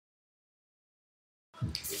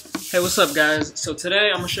Hey, what's up guys? So today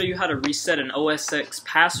I'm going to show you how to reset an OS X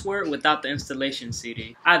password without the installation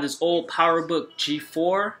CD. I have this old Powerbook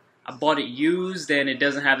G4. I bought it used and it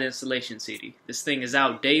doesn't have the installation CD. This thing is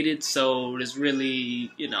outdated, so there's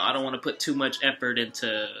really, I don't want to put too much effort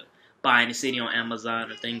into buying a CD on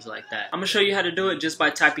Amazon or things like that. I'm going to show you how to do it just by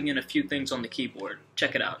typing in a few things on the keyboard.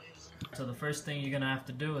 Check it out. So the first thing you're going to have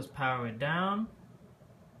to do is power it down.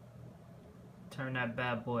 Turn that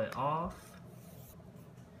bad boy off.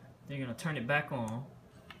 Then you're going to turn it back on.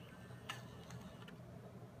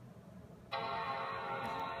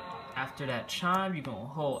 After that chime, you're going to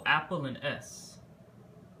hold Apple and S.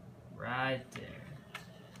 Right there.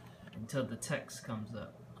 Until the text comes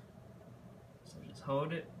up. So just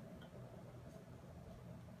hold it.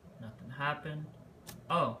 Nothing happened.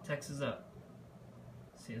 Oh, text is up.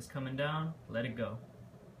 See it's coming down? Let it go.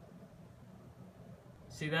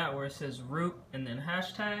 See that where it says root and then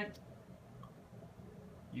hashtag?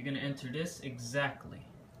 You're going to enter this exactly.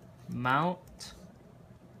 Mount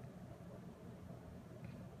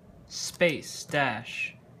space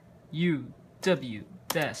dash UW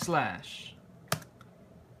dash slash.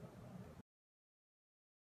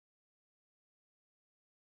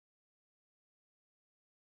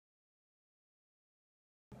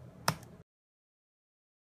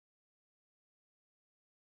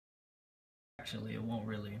 Actually, it won't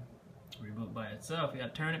really reboot by itself. You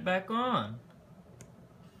gotta turn it back on.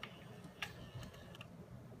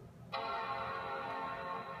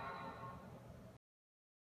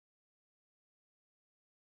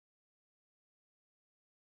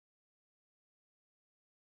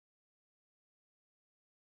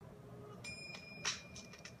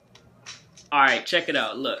 Alright, check it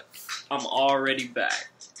out. Look, I'm already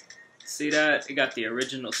back. See that? It got the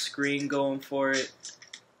original screen going for it.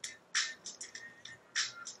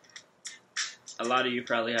 A lot of you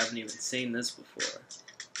probably haven't even seen this before.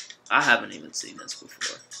 I haven't even seen this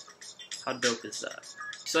before. How dope is that?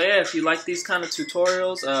 So yeah, if you like these kind of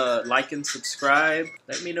tutorials, like and subscribe.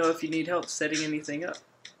 Let me know if you need help setting anything up.